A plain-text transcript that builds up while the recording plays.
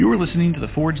You are listening to the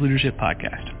Forge Leadership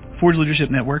Podcast. Forge Leadership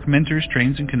Network mentors,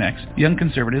 trains, and connects young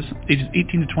conservatives ages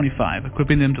 18 to 25,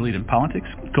 equipping them to lead in politics,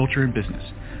 culture, and business.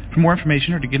 For more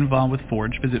information or to get involved with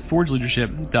Forge, visit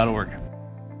forgeleadership.org.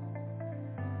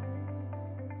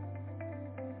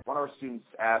 One of our students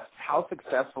asked, how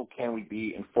successful can we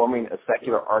be in forming a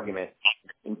secular argument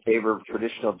in favor of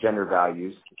traditional gender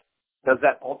values? Does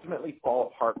that ultimately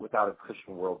fall apart without a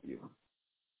Christian worldview?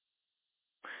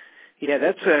 Yeah,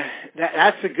 that's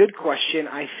a good question.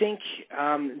 I think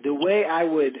the way I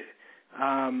would,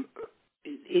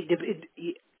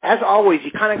 as always,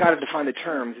 you kind of got to define the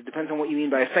terms. It depends on what you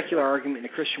mean by a secular argument in a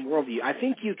Christian worldview. I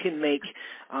think you can make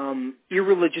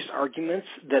irreligious arguments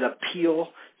that appeal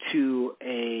to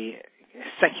a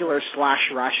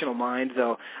secular/rational mind,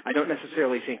 though I don't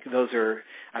necessarily think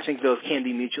I think those can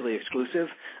be mutually exclusive.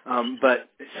 But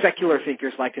secular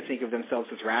thinkers like to think of themselves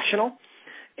as rational,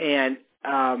 and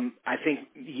I think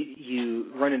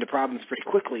you run into problems pretty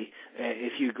quickly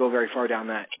if you go very far down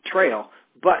that trail.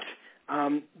 But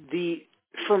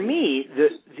for me,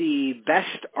 the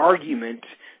best argument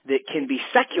that can be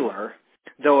secular,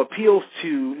 though appeals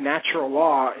to natural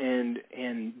law and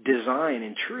design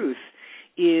and truth,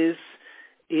 is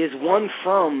one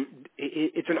from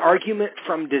it's an argument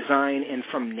from design and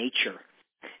from nature.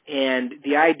 And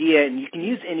the idea, and you can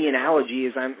use any analogy,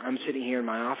 is I'm sitting here in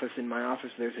my office. In my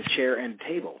office, there's a chair and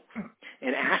table.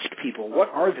 And ask people, what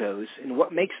are those and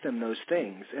what makes them those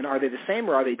things? And are they the same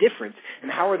or are they different?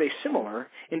 And how are they similar?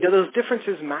 And do those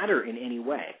differences matter in any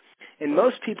way? And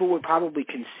most people would probably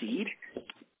concede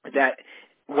that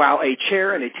while a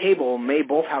chair and a table may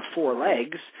both have four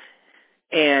legs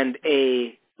and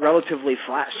a relatively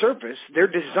flat surface, they're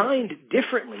designed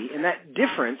differently, and that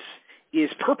difference is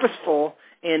purposeful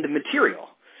and material,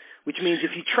 which means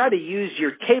if you try to use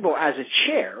your table as a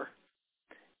chair,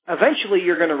 eventually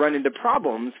you're going to run into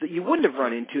problems that you wouldn't have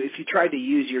run into if you tried to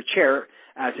use your chair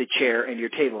as a chair and your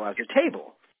table as a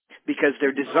table, because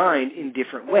they're designed in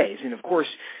different ways. And of course,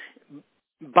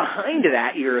 behind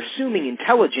that, you're assuming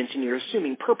intelligence and you're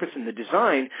assuming purpose in the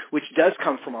design, which does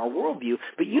come from our worldview,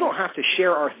 but you don't have to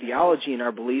share our theology and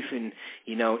our belief in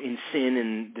sin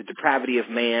and the depravity of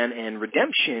man and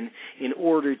redemption in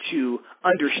order to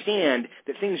understand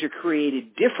that things are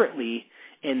created differently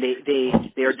and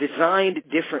they are designed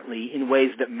differently in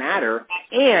ways that matter,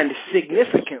 and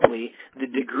significantly, the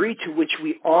degree to which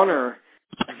we honor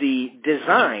the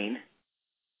design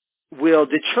will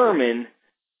determine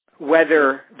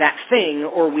whether that thing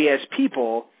or we as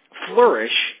people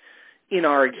flourish in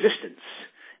our existence.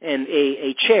 And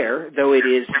a chair, though it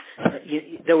is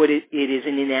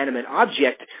an inanimate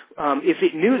object, if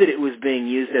it knew that it was being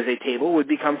used as a table, would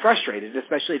become frustrated,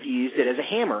 especially if you used it as a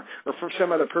hammer or for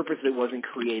some other purpose that it wasn't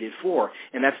created for.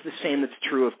 And that's the same that's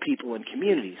true of people and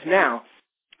communities. Now,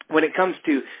 when it comes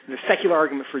to the secular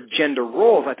argument for gender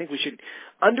roles, I think we should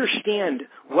understand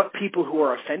what people who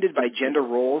are offended by gender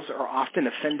roles are often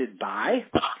offended by.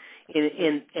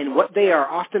 And what they are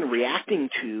often reacting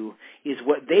to is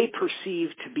what they perceive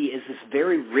to be as this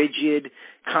very rigid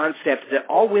concept that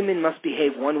all women must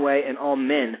behave one way and all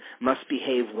men must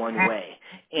behave one way.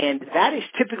 And that is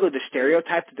typically the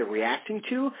stereotype that they're reacting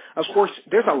to. Of course,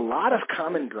 there's a lot of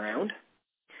common ground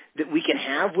that we can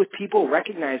have with people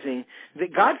recognizing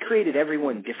that God created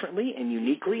everyone differently and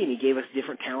uniquely, and He gave us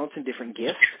different talents and different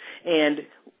gifts. And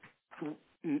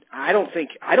I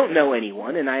don't know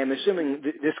anyone, and I am assuming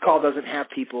this call doesn't have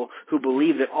people who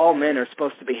believe that all men are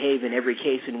supposed to behave in every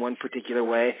case in one particular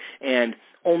way, and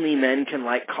only men can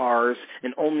like cars,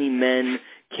 and only men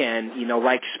can,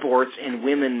 like sports, and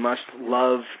women must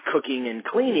love cooking and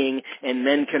cleaning, and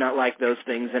men cannot like those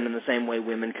things, and in the same way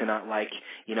women cannot like,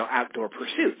 outdoor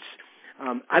pursuits.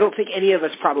 I don't think any of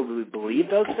us probably believe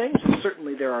those things.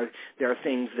 Certainly there are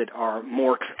things that are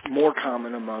more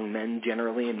common among men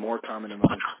generally and more common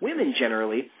among women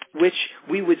generally, which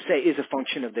we would say is a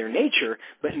function of their nature,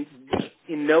 but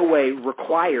in no way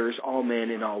requires all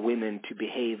men and all women to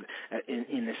behave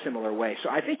in a similar way. So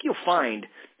I think you'll find,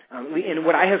 and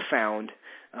what I have found,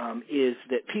 is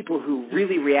that people who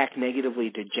really react negatively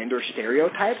to gender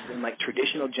stereotypes and like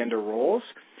traditional gender roles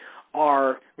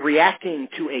are reacting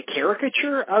to a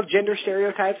caricature of gender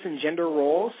stereotypes and gender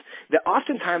roles that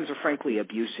oftentimes are frankly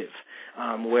abusive,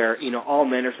 where, all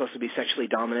men are supposed to be sexually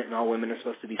dominant and all women are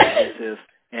supposed to be submissive,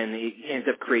 and it ends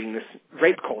up creating this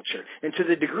rape culture. And to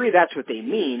the degree that's what they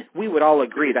mean, we would all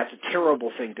agree that's a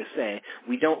terrible thing to say.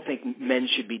 We don't think men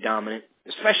should be dominant,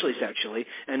 especially sexually,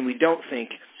 and we don't think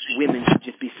women should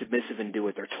just be submissive and do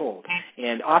what they're told.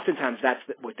 And oftentimes that's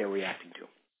what they're reacting to.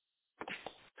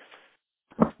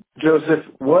 Joseph,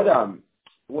 let's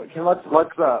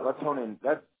hone in.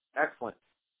 That's excellent.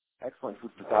 Excellent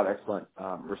food for thought, excellent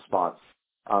response.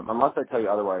 Unless I tell you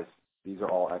otherwise, these are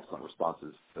all excellent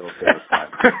responses. It'll take us time.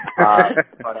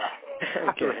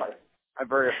 Okay. I'm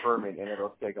very affirming, and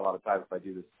it'll take a lot of time if I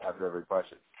do this after every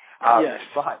question. Yes.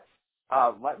 But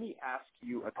let me ask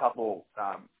you a couple,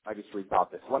 I just rethought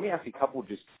this. Let me ask you a couple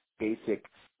just basic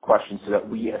questions so that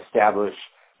we establish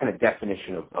kind of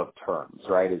definition of terms,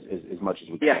 right, as much as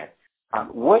we can.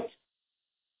 What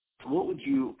would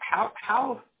you, how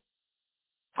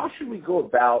should we go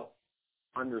about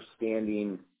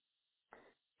understanding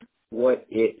what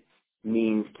it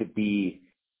means to be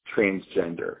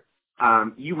transgender?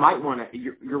 You might want to,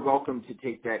 you're welcome to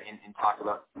take that and talk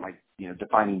about, like,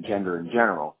 defining gender in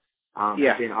general. But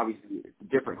then obviously the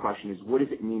different question is, what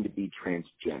does it mean to be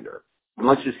transgender? And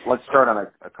let's start on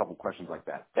a couple questions like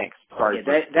that. Thanks. Sorry.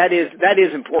 Yeah, that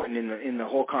is important in the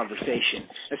whole conversation,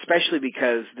 especially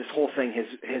because this whole thing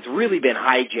has really been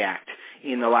hijacked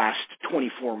in the last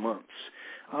 24 months.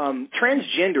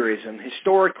 Transgenderism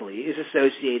historically is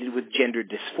associated with gender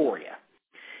dysphoria,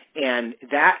 and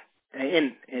that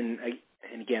and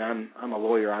again, I'm a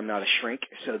lawyer. I'm not a shrink,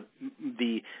 so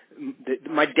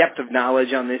my depth of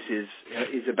knowledge on this is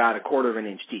about a quarter of an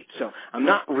inch deep. So I'm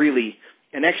not really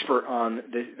an expert on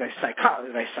the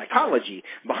psychology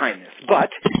behind this.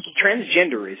 But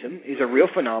transgenderism is a real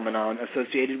phenomenon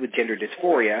associated with gender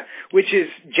dysphoria, which is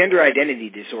gender identity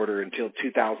disorder until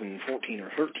 2014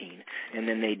 or 13, and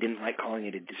then they didn't like calling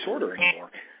it a disorder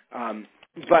anymore.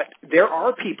 But there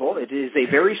are people, it is a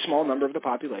very small number of the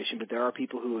population, but there are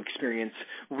people who experience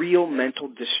real mental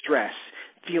distress,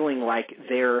 feeling like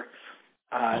they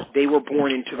were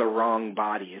born into the wrong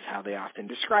body, is how they often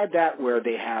describe that, where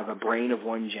they have a brain of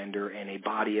one gender and a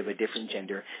body of a different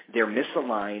gender. They're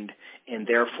misaligned, and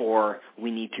therefore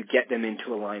we need to get them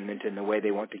into alignment, and the way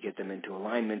they want to get them into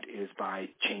alignment is by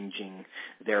changing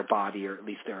their body, or at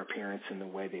least their appearance and the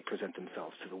way they present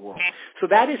themselves to the world. So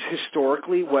that is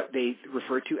historically what they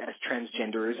refer to as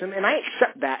transgenderism, and I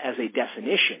accept that as a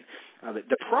definition of it.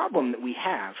 The problem that we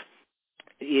have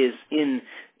is in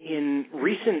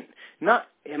recent,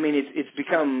 it's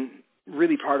become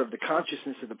really part of the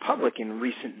consciousness of the public in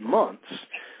recent months,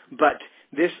 but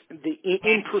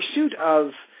in pursuit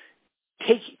of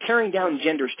tearing down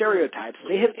gender stereotypes,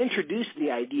 they have introduced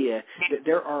the idea that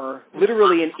there are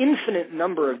literally an infinite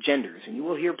number of genders, and you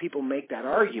will hear people make that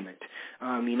argument.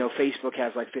 Facebook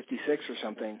has like 56 or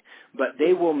something, but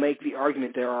they will make the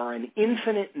argument there are an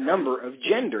infinite number of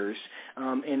genders,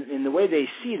 and the way they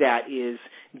see that is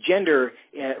gender,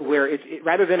 where it's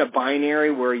rather than a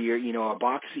binary where you're a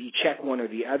box that you check one or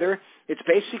the other. It's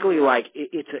basically like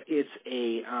it's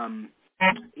a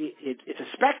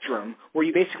spectrum where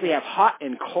you basically have hot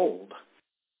and cold.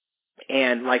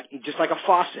 And just like a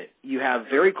faucet, you have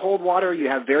very cold water, you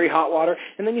have very hot water,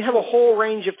 and then you have a whole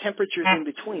range of temperatures in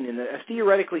between, and a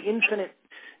theoretically infinite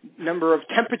number of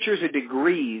temperatures or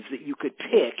degrees that you could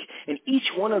pick, and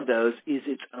each one of those is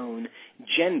its own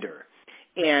gender.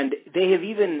 And they have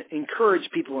even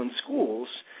encouraged people in schools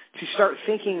to start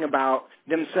thinking about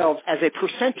themselves as a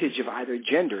percentage of either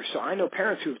gender. So I know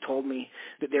parents who have told me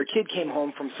that their kid came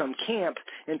home from some camp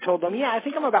and told them, I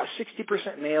think I'm about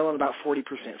 60% male and about 40%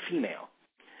 female,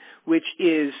 which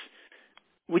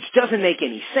doesn't make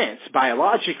any sense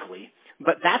biologically,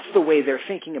 but that's the way they're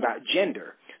thinking about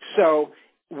gender. So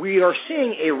we are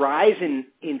seeing a rise in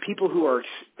people who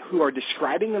are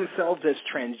describing themselves as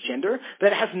transgender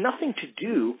that has nothing to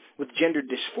do with gender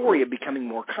dysphoria becoming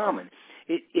more common.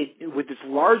 With this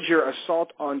larger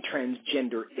assault on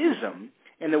transgenderism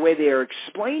and the way they are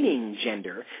explaining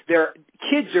gender, their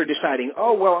kids are deciding,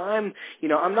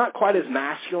 I'm not quite as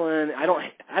masculine. I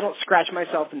don't scratch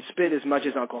myself and spit as much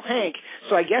as Uncle Hank,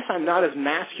 so I guess I'm not as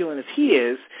masculine as he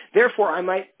is. Therefore,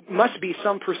 I must be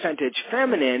some percentage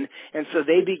feminine, and so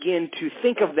they begin to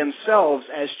think of themselves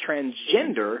as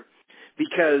transgender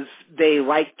because they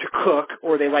like to cook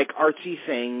or they like artsy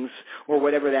things or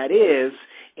whatever that is,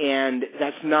 and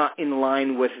that's not in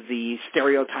line with the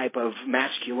stereotype of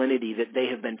masculinity that they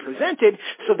have been presented,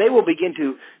 so they will begin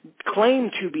to claim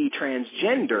to be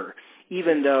transgender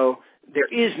even though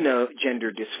there is no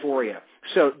gender dysphoria.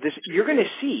 So you're going to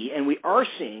see, and we are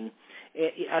seeing,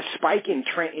 a spike in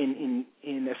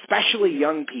especially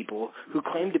young people who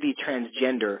claim to be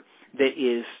transgender that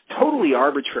is totally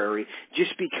arbitrary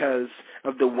just because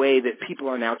of the way that people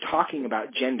are now talking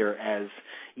about gender as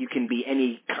you can be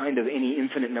any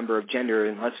infinite number of gender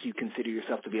unless you consider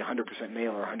yourself to be 100%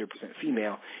 male or 100%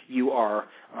 female. You are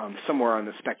somewhere on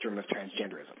the spectrum of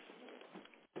transgenderism.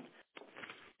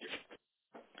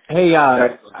 Hey,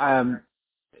 I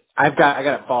got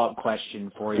a follow-up question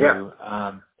for you.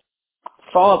 Yeah.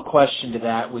 Follow-up question to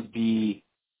that would be,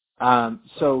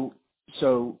 So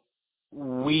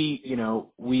we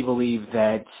believe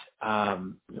that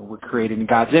we're created in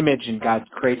God's image, and God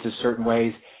creates us certain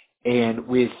ways, and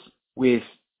with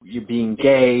you being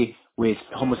gay, with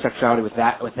homosexuality, with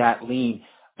that lean,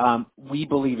 we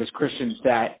believe as Christians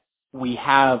that there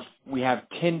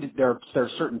are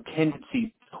certain tendencies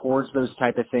towards those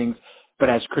type of things, but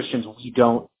as Christians we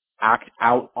don't act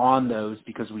out on those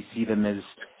because we see them as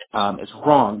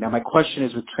wrong. Now my question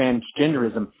is with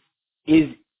transgenderism,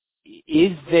 do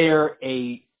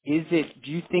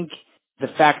you think the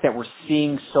fact that we're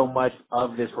seeing so much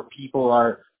of this where people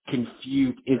are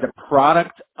confused is a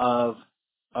product of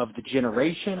the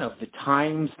generation, of the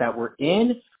times that we're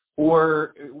in,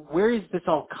 or where is this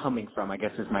all coming from, I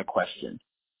guess is my question.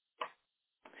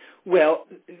 Well,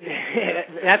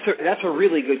 that's a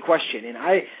really good question, and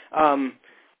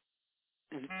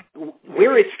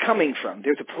where it's coming from.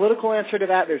 There's a political answer to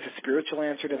that. There's a spiritual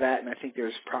answer to that, and I think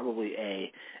there's probably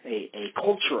a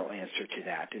cultural answer to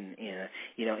that.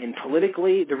 And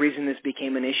politically, the reason this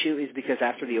became an issue is because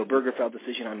after the Obergefell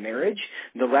decision on marriage,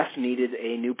 the left needed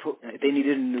a new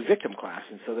victim class,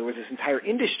 and so there was this entire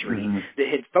industry that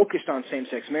had focused on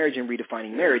same-sex marriage and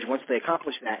redefining marriage. Once they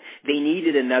accomplished that, they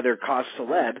needed another cause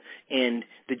celeb, and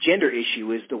the gender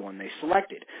issue is the one they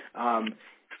selected.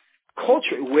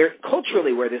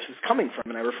 Culturally, where this is coming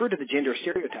from, and I refer to the gender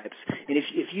stereotypes. And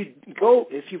if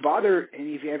you bother, and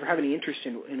if you ever have any interest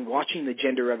in watching the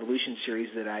Gender Revolution series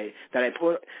that I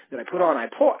put on, I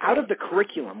pull out of the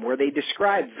curriculum where they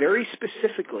describe very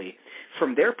specifically,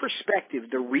 from their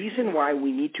perspective, the reason why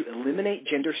we need to eliminate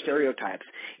gender stereotypes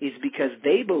is because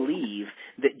they believe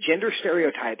that gender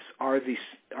stereotypes are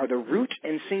the root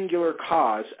and singular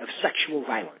cause of sexual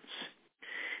violence.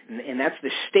 And that's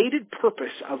the stated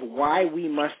purpose of why we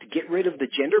must get rid of the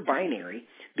gender binary,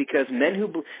 because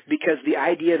the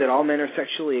idea that all men are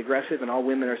sexually aggressive and all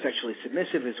women are sexually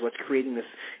submissive is what's creating this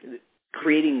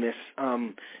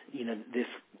this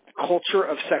culture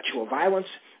of sexual violence.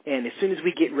 And as soon as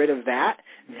we get rid of that,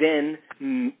 then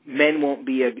men won't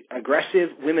be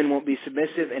aggressive, women won't be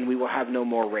submissive, and we will have no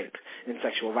more rape and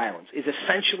sexual violence. Is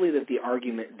essentially the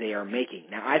argument they are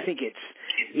making. Now, I think it's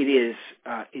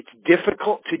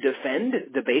difficult to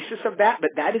defend the basis of that,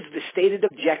 but that is the stated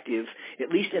objective, at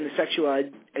least in the sexual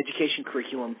education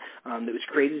curriculum that was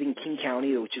created in King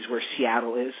County, which is where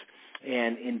Seattle is,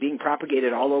 and being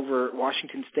propagated all over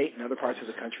Washington State and other parts of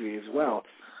the country as well.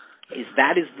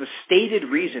 That is the stated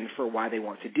reason for why they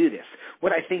want to do this.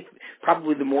 What I think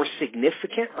probably the more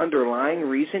significant underlying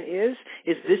reason is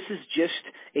this is just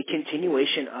a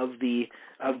continuation of the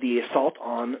assault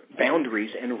on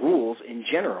boundaries and rules in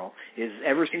general. Is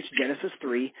ever since Genesis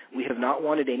 3, we have not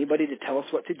wanted anybody to tell us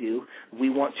what to do. We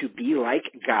want to be like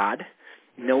God,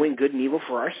 knowing good and evil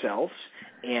for ourselves,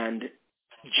 and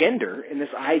gender and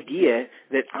this idea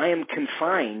that I am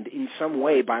confined in some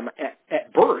way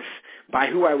at birth by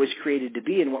who I was created to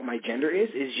be and what my gender is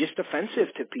just offensive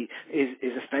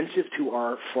is offensive to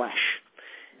our flesh.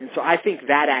 And so I think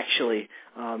that actually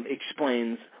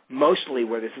explains mostly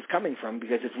where this is coming from,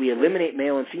 because if we eliminate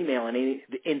male and female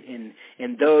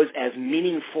and those as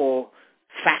meaningful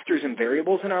factors and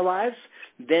variables in our lives,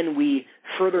 then we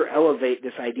further elevate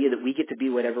this idea that we get to be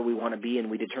whatever we want to be,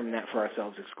 and we determine that for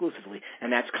ourselves exclusively.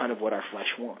 And that's kind of what our flesh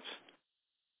wants.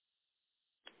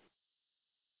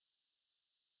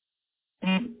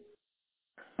 I'm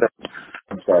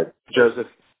sorry, Joseph.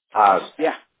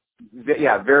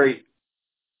 Yeah, very,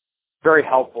 very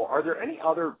helpful. Are there any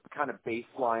other kind of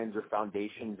baselines or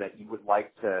foundations that you would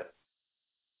like to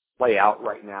lay out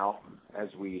right now as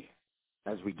we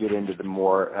get into the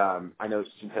more, I know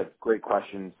students have great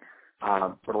questions,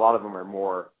 but a lot of them are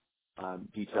more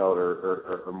detailed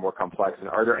or more complex. And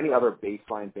are there any other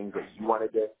baseline things that you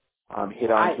wanted to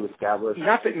hit on to establish?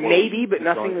 Not that maybe, but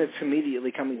nothing that's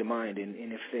immediately coming to mind. And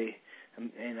if they,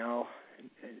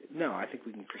 no, I think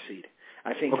we can proceed.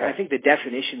 I think the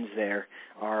definitions there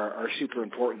are super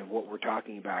important of what we're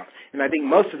talking about. And I think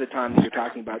most of the time when you're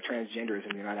talking about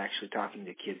transgenderism, you're not actually talking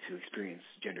to kids who experience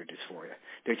gender dysphoria.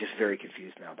 They're just very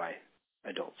confused now by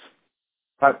adults.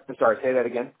 I'm sorry, say that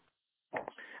again.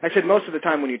 I said most of the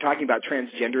time when you're talking about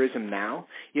transgenderism now,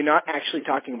 you're not actually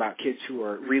talking about kids who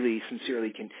are really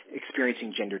sincerely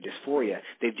experiencing gender dysphoria.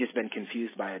 They've just been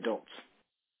confused by adults.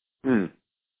 So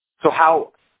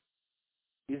how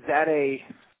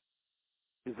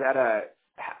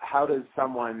does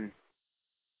someone,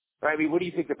 I mean, what do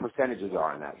you think the percentages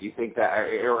are on that? Do you think that,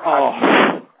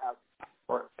 I'd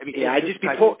just be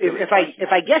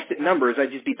if I guessed at numbers,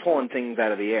 I'd just be pulling things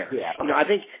out of the air. Yeah, okay. I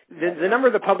think the number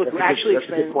of the public who actually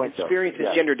experiences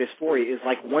gender dysphoria is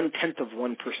like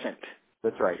 0.1%.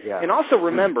 That's right, yeah. And also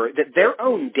remember that their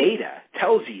own data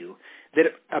tells you that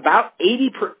about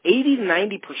 80 to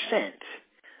 90%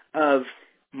 of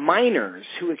minors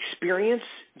who experience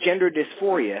gender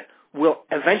dysphoria will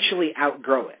eventually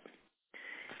outgrow it.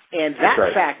 And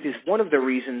that fact is one of the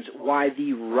reasons why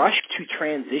the rush to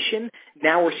transition,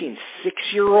 now we're seeing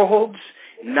 6-year-olds,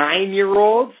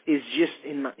 9-year-olds, is just,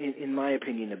 in my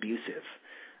opinion, abusive.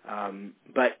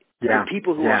 But the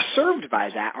people who are served by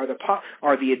that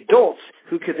are the adults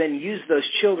who could then use those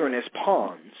children as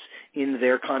pawns in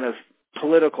their kind of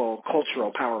political,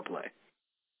 cultural power play.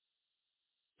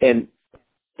 And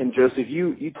Joseph,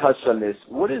 you touched on this.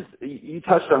 You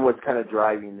touched on what's kind of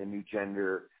driving the new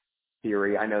gender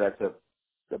theory. I know that's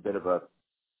a bit of a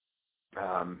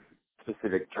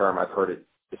specific term. I've heard it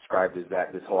described as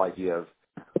that, this whole idea of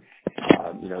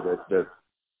the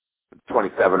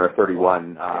 27 or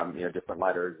 31 different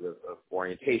letters of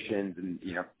orientations and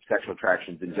sexual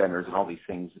attractions and genders and all these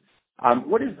things.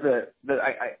 What is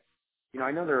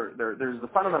I know there's the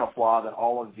fundamental flaw that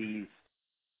all of these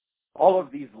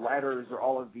letters or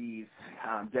all of these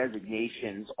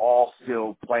designations all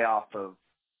still play off of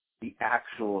the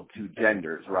actual two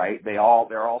genders, right? They're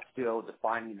all still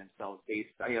defining themselves based.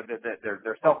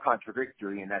 They're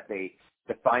self-contradictory in that they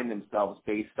define themselves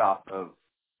based off of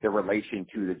their relation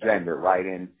to the gender, right?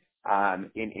 And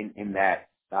in that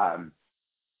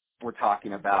we're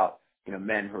talking about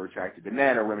men who are attracted to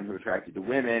men or women who are attracted to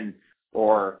women,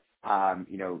 or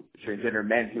transgender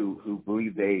men who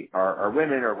believe they are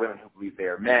women, or women who believe they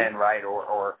are men, right?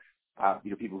 Or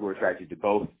people who are attracted to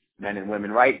both men and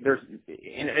women, right? There's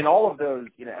in all of those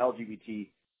LGBT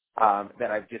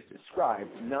that I've just described,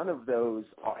 none of those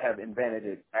have invented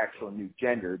an actual new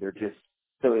gender. They're just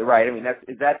right. I mean,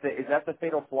 is that the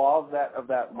fatal flaw of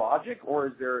that logic, or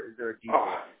is there a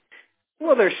deeper?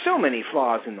 Well, there's so many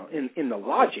flaws in the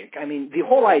logic. I mean, the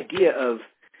whole idea of,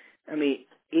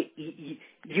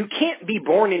 you can't be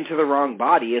born into the wrong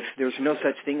body if there's no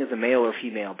such thing as a male or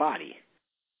female body.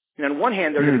 And on one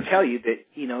hand, they're going to tell you that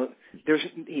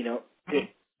that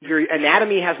your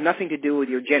anatomy has nothing to do with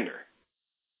your gender.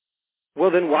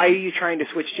 Well, then why are you trying to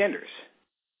switch genders?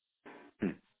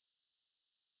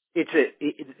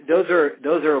 Those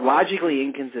are logically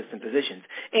inconsistent positions,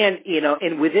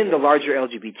 and within the larger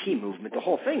LGBT movement, the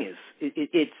whole thing is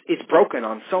it's broken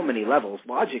on so many levels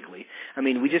logically. I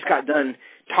mean, we just got done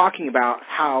talking about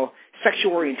how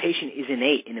sexual orientation is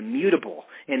innate and immutable,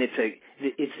 and it's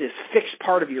this fixed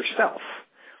part of yourself.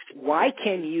 Why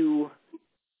can you?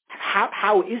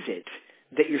 How is it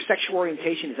that your sexual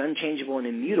orientation is unchangeable and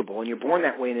immutable, and you're born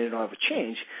that way and it'll never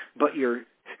change, but your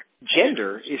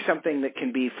gender is something that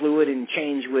can be fluid and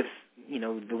change with,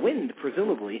 the wind,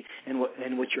 presumably, and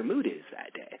what your mood is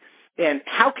that day. And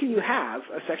how can you have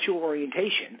a sexual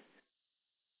orientation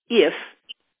if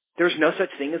there's no such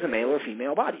thing as a male or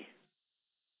female body?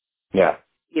 Yeah.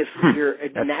 If your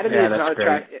anatomy is not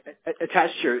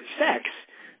attached to your sex,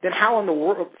 then how in the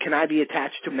world can I be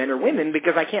attached to men or women?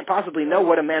 Because I can't possibly know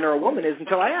what a man or a woman is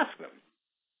until I ask them.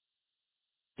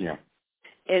 Yeah.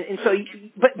 And so,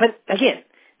 but again,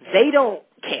 they don't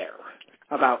care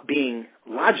about being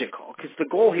logical, because the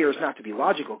goal here is not to be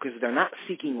logical, because they're not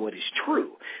seeking what is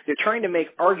true. They're trying to make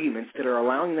arguments that are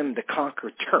allowing them to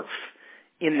conquer turf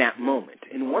in that moment.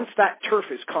 And once that turf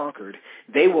is conquered,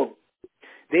 they will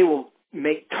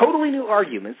make totally new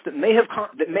arguments that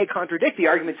may contradict the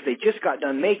arguments they just got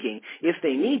done making, if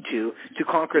they need to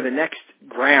conquer the next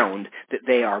ground that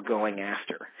they are going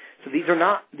after. So these are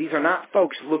not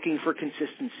folks looking for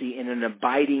consistency in an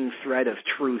abiding thread of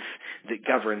truth that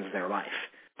governs their life.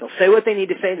 They'll say what they need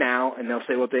to say now, and they'll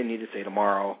say what they need to say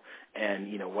tomorrow,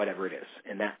 and whatever it is,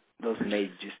 and those may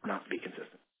just not be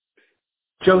consistent.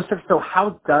 Joseph, so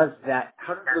how do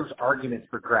those arguments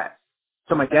progress?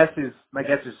 So my guess is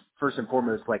first and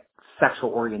foremost like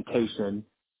sexual orientation,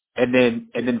 and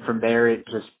then from there it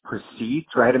just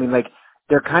proceeds, right? I mean, like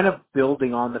they're kind of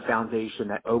building on the foundation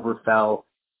that Obergefell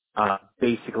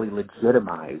basically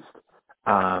legitimized.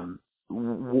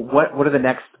 What are the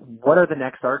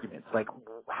next arguments? Like,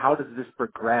 how does this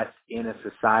progress in a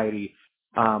society?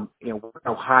 We're in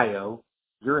Ohio,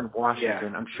 you're in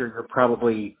Washington. Yeah. I'm sure you're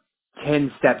probably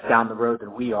 10 steps down the road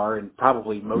than we are, and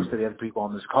probably most of the other people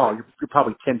on this call. You're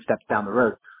probably 10 steps down the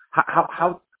road.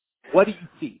 What do you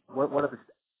see? What are the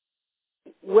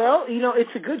steps? Well,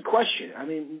 it's a good question. I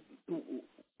mean,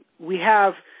 we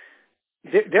have.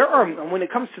 There are, when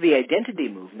it comes to the identity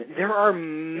movement, there are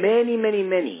many, many,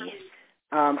 many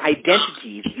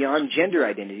identities beyond gender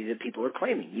identity that people are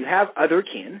claiming. You have other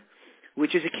kin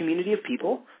which is a community of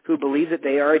people who believe that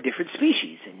they are a different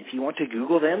species. And if you want to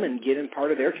Google them and get in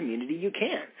part of their community, you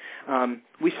can.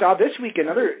 We saw this week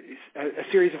a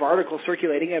series of articles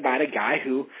circulating about a guy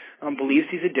who believes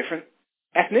he's a different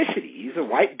ethnicity. He's a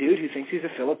white dude who thinks he's a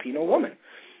Filipino woman.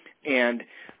 And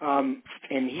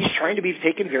he's trying to be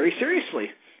taken very seriously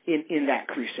in that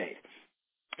crusade.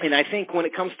 And I think when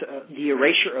it comes to the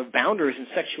erasure of boundaries and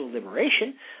sexual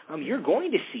liberation, you're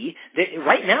going to see that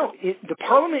right now the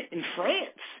parliament in France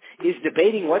is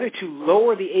debating whether to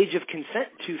lower the age of consent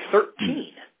to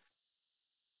 13,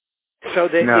 so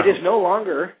that it is no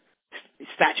longer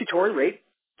statutory rape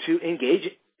to engage,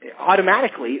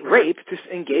 automatically rape to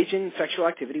engage in sexual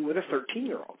activity with a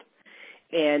 13-year-old.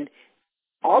 And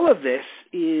all of this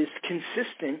is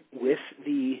consistent with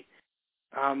the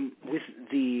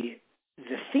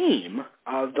theme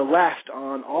of the left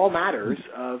on all matters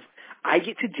of I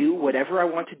get to do whatever I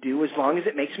want to do as long as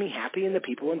it makes me happy and the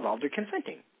people involved are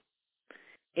consenting.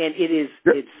 And it's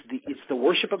the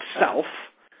worship of self,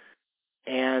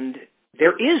 and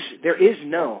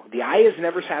the eye is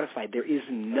never satisfied. There is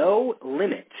no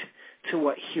limit to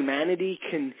what humanity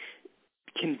can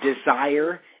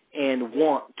desire and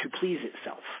want to please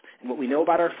itself. And what we know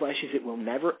about our flesh is it will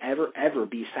never, ever, ever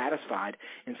be satisfied.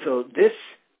 And so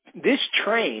this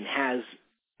train has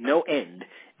no end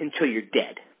until you're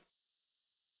dead.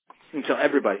 Until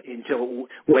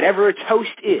whatever a toast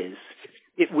is,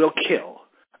 it will kill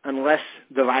unless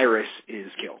the virus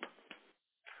is killed.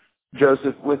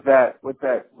 Joseph, with that,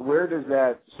 where does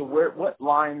that? So what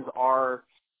lines are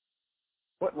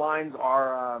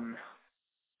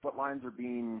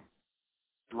being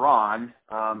drawn?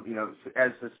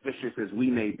 As suspicious as we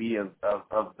may be of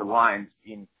the lines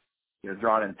being,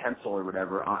 drawn in pencil or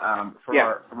whatever.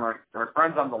 From our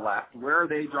friends on the left, where are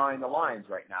they drawing the lines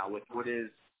right now with what is?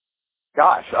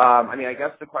 Gosh, I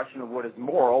guess the question of what is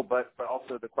moral, but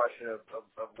also the question of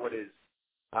what is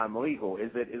legal.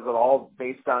 Is it all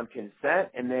based on consent?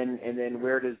 And then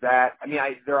where does that?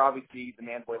 There are obviously the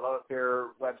Man Boy Love Affair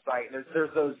website. And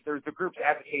there's the groups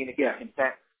advocating against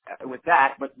consent with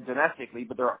that, but domestically.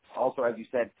 But there are also, as you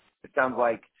said, it sounds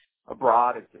like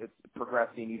abroad it's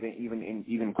progressing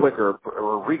even quicker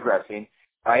or regressing,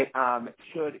 right?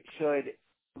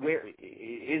 Where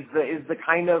is the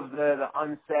kind of the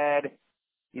unsaid,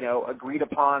 agreed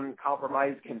upon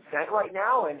compromise consent right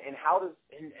now, and how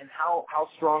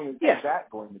strong is that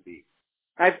going to be?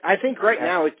 I think right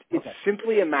now it's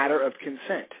simply a matter of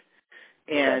consent,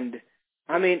 and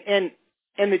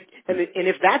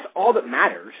if that's all that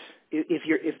matters,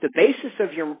 if the basis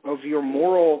of your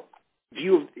moral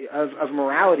view of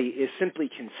morality is simply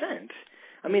consent,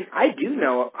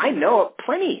 I know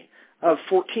plenty of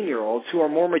 14-year-olds who are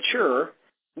more mature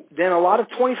than a lot of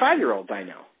 25-year-olds I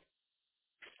know.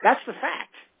 That's the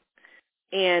fact.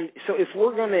 And so if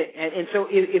we're going to,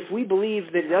 if we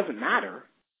believe that it doesn't matter,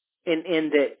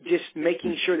 and that just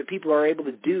making sure that people are able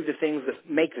to do the things that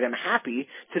make them happy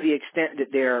to the extent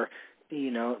that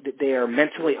that they are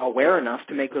mentally aware enough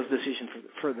to make those decisions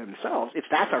for themselves, if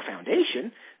that's our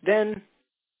foundation, then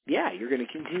you're going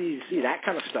to continue to see that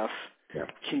kind of stuff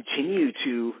continue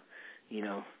to,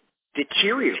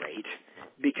 deteriorate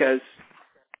because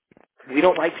we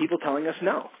don't like people telling us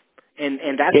no.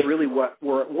 And that's really what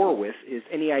we're at war with, is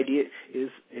any idea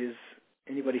is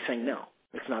anybody saying no.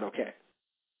 It's not okay.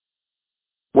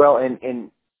 Well,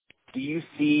 and do you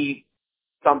see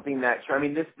something that,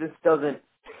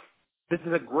 this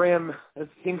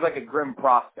seems like a grim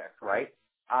prospect, right?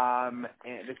 And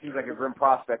this seems like a grim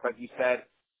prospect, like you said,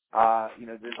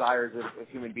 desires of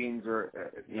human beings are,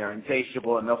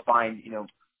 insatiable, and they'll find,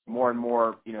 more and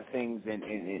more, things and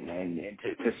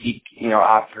to seek,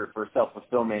 after for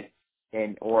self-fulfillment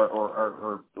and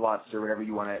or lust or whatever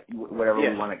we want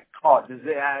to call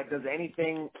it. Does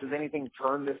anything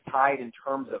turn this tide in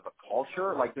terms of a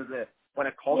culture? Like, when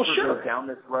a culture goes down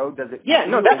this road, does it? Yeah,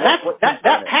 no, that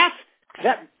path.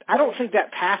 I don't think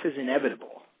that path is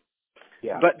inevitable.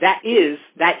 Yeah. But that is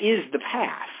the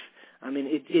path.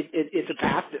 It's a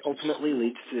path that ultimately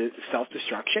leads to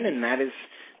self-destruction, and that is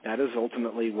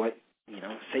ultimately what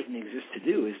Satan exists to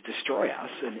do, is destroy us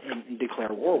and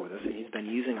declare war with us. And he's been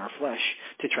using our flesh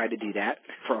to try to do that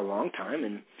for a long time.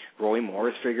 And Roy Moore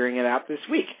is figuring it out this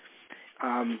week.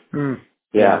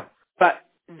 But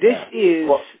this is.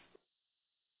 Well,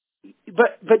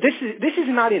 but this is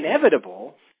not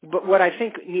inevitable. But what I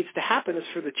think needs to happen is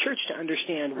for the church to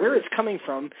understand where it's coming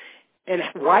from and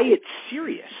why it's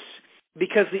serious.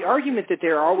 Because the argument that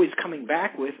they're always coming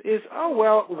back with is, oh,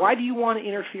 well, why do you want to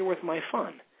interfere with my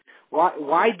fun?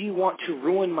 Why do you want to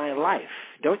ruin my life?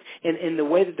 And the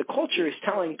way that the culture is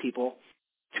telling people,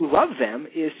 to love them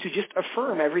is to just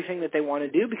affirm everything that they want to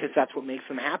do because that's what makes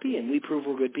them happy, and we prove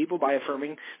we're good people by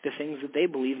affirming the things that they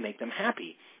believe make them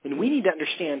happy. And we need to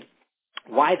understand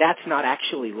why that's not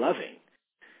actually loving.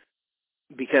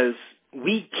 Because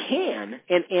we can,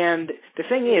 and the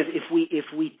thing is,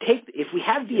 if we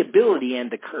have the ability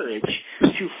and the courage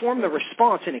to form the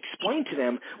response and explain to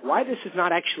them why this is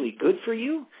not actually good for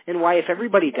you, and why if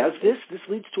everybody does this, this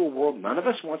leads to a world none of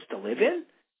us wants to live in,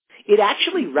 it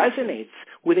actually resonates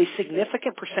with a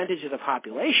significant percentage of the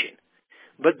population.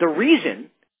 But the reason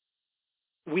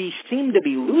we seem to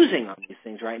be losing on these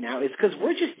things right now is because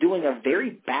we're just doing a very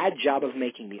bad job of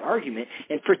making the argument,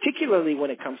 and particularly when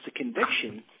it comes to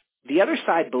conviction, the other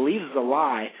side believes the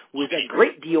lie with a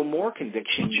great deal more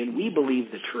conviction than we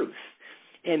believe the truth.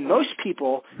 And most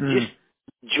people just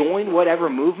join whatever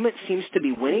movement seems to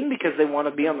be winning because they want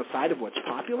to be on the side of what's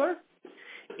popular.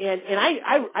 And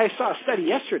I saw a study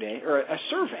yesterday, or a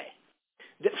survey,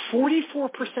 that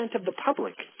 44% of the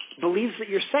public believes that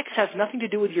your sex has nothing to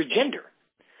do with your gender.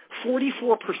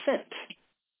 44%.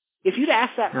 If you'd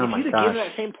asked that, if you'd have given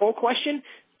that same poll question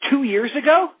 2 years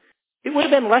ago, it would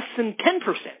have been less than 10%.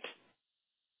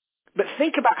 But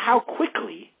think about how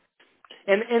quickly,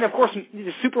 and of course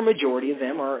the supermajority of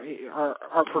them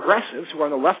are progressives who are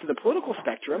on the left of the political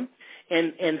spectrum,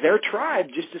 and their tribe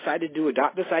just decided to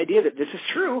adopt this idea that this is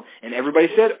true, and everybody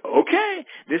said, okay,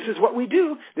 this is what we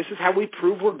do, this is how we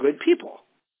prove we're good people.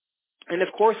 And of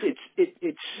course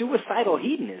it's suicidal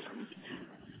hedonism,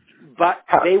 but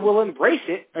they will embrace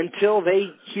it until they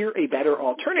hear a better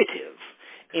alternative.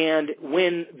 And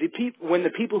when the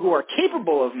people who are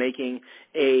capable of making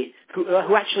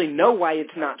who actually know why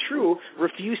it's not true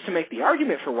refuse to make the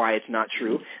argument for why it's not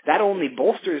true, that only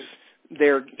bolsters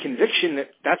their conviction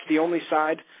that that's the only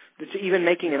side that's even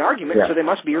making an argument, so they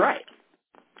must be right.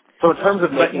 So in terms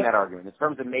of making that argument, in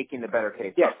terms of making the better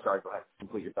case, yeah. Sorry, go ahead.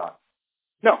 Complete your thought.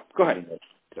 No, go ahead.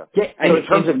 So in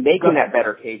terms of making that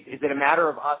better case, is it a matter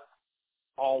of us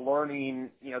all learning,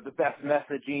 the best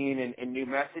messaging and new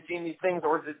messaging, these things,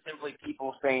 or is it simply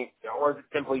people saying, or is it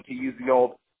simply, to use the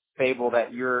old fable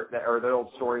or the old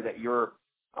story that you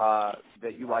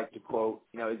like to quote,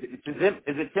 is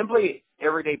it simply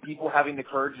everyday people having the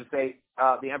courage to say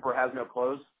the emperor has no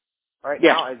clothes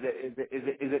now? Is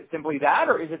it simply that,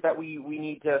 or is it that we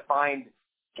need to find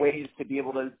ways to be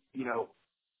able to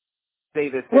say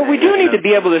this? Well, we do need to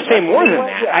be able to say more than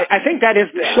that. I think that is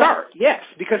the start, yes,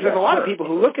 because there's a lot of people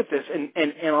who look at this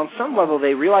and on some level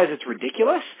they realize it's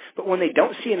ridiculous, but when they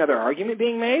don't see another argument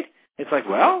being made, it's like,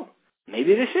 well,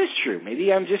 maybe this is true.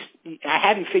 Maybe I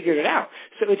hadn't figured it out.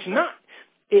 So it's not.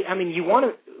 You want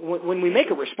to, when we make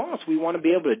a response, we want to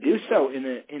be able to do so in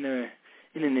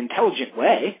an intelligent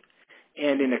way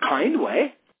and in a kind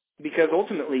way. Because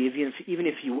ultimately, even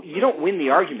if you don't win the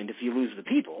argument if you lose the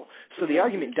people, so the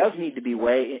argument does need to be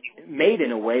made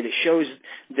in a way that shows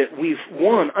that we've,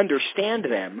 one, understand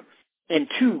them, and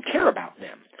two, care about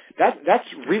them. That's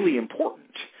really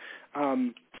important.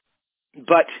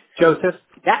 But Joseph,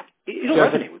 it'll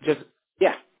resonate with Joseph,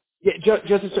 yeah.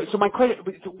 Joseph. So my question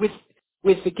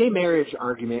with the gay marriage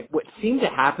argument, what seemed to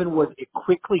happen was it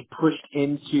quickly pushed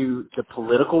into the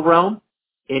political realm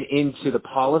and into the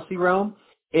policy realm.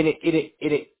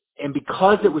 And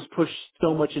because it was pushed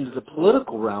so much into the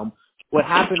political realm, what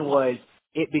happened was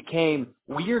it became,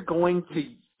 we are going to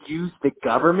use the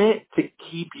government to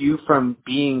keep you from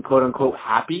being quote unquote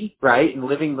happy, right, and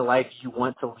living the life you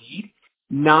want to lead.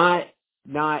 Not,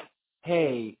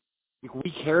 hey,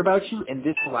 we care about you and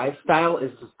this lifestyle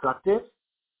is destructive.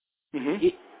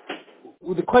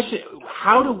 Mm-hmm. The question,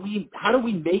 how do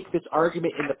we make this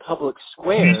argument in the public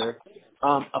square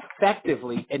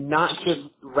effectively and not just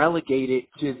relegate it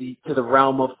to the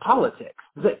realm of politics?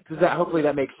 Does that hopefully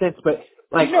that makes sense? But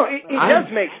it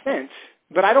does make sense.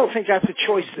 But I don't think that's a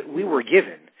choice that we were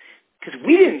given, because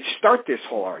we didn't start this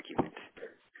whole argument.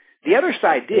 The other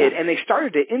side did, and they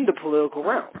started it in the political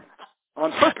realm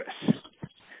on purpose.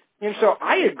 And so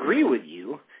I agree with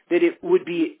you that it would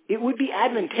be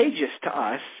advantageous to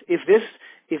us if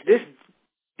this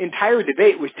entire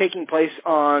debate was taking place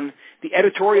on the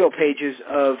editorial pages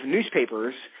of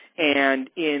newspapers and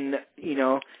in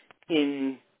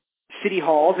city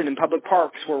halls and in public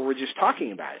parks where we're just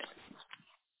talking about it.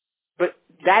 But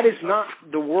that is not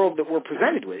the world that we're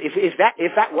presented with.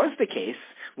 If that was the case,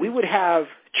 we would have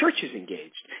churches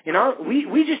engaged.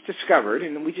 We just discovered,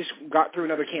 and we just got through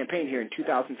another campaign here in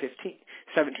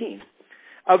 2017.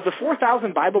 Of the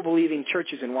 4,000 Bible-believing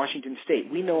churches in Washington State,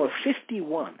 we know of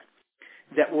 51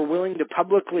 that were willing to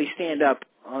publicly stand up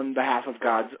on behalf of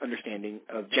God's understanding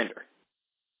of gender.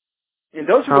 And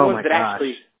those are the ones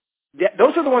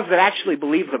that actually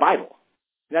believe the Bible.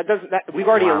 We've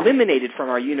already eliminated from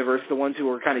our universe the ones who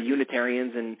are kind of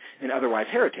Unitarians and otherwise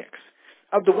heretics.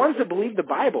 Of the ones that believe the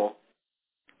Bible,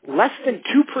 less than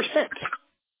 2%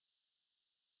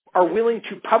 are willing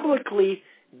to publicly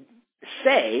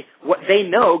say what they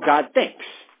know God thinks.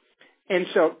 And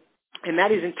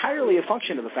that is entirely a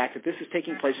function of the fact that this is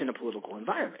taking place in a political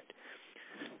environment.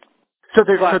 So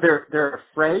they're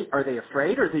afraid. Are they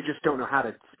afraid, or they just don't know how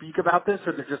to speak about this,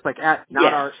 or they're just like,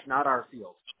 not our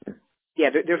field? Yeah,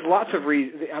 there's lots of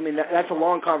reasons. I mean, that's a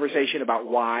long conversation about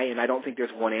why, and I don't think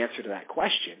there's one answer to that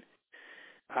question.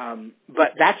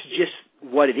 But that's just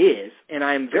what it is, and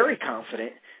I'm very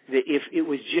confident that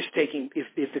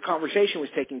if the conversation was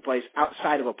taking place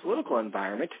outside of a political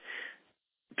environment,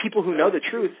 people who know the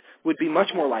truth would be much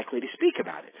more likely to speak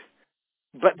about it.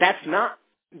 But that's not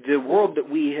the world that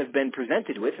we have been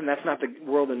presented with, and that's not the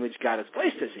world in which God has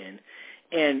placed us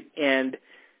in. And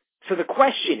so the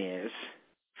question is,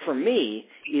 for me,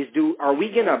 are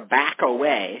we going to back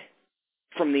away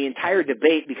from the entire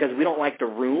debate because we don't like the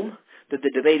room that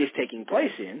the debate is taking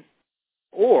place in,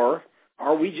 or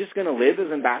are we just going to live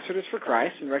as ambassadors for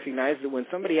Christ and recognize that when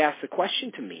somebody asks a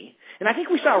question to me, and I think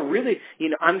we saw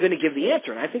I'm going to give the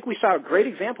answer, and I think we saw a great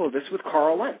example of this with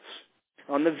Carl Lentz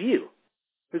on The View,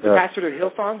 who's the pastor of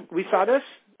Hillsong. We saw this.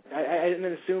 I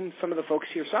didn't assume some of the folks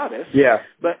here saw this. Yeah.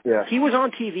 But he was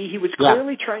on TV. He was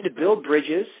clearly trying to build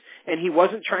bridges, and he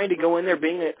wasn't trying to go in there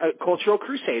being a cultural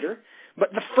crusader.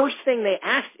 But the first thing they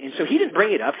asked, and so he didn't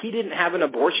bring it up. He didn't have an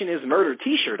abortion is murder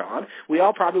T-shirt on. We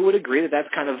all probably would agree that that's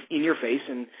kind of in your face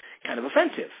and kind of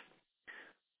offensive.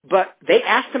 But they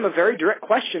asked him a very direct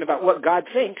question about what God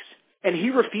thinks, and he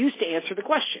refused to answer the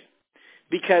question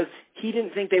because he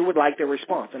didn't think they would like their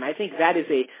response. And I think that is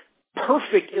a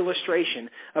perfect illustration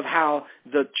of how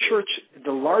the church,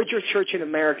 the larger church in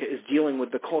America, is dealing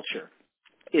with the culture.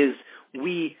 Is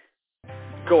we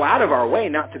go out of our way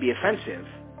not to be offensive,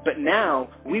 but now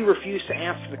we refuse to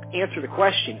answer the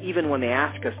question even when they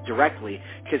ask us directly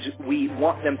because we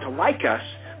want them to like us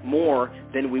more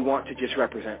than we want to just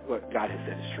represent what God has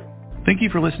said is true. Thank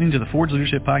you for listening to the Forge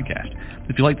Leadership Podcast.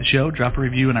 If you like the show, drop a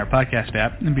review in our podcast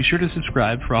app and be sure to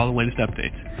subscribe for all the latest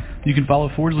updates. You can follow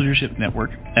Forge Leadership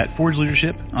Network at Forge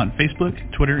Leadership on Facebook,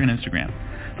 Twitter, and Instagram.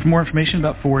 For more information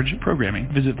about Forge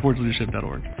programming, visit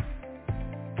forgeleadership.org.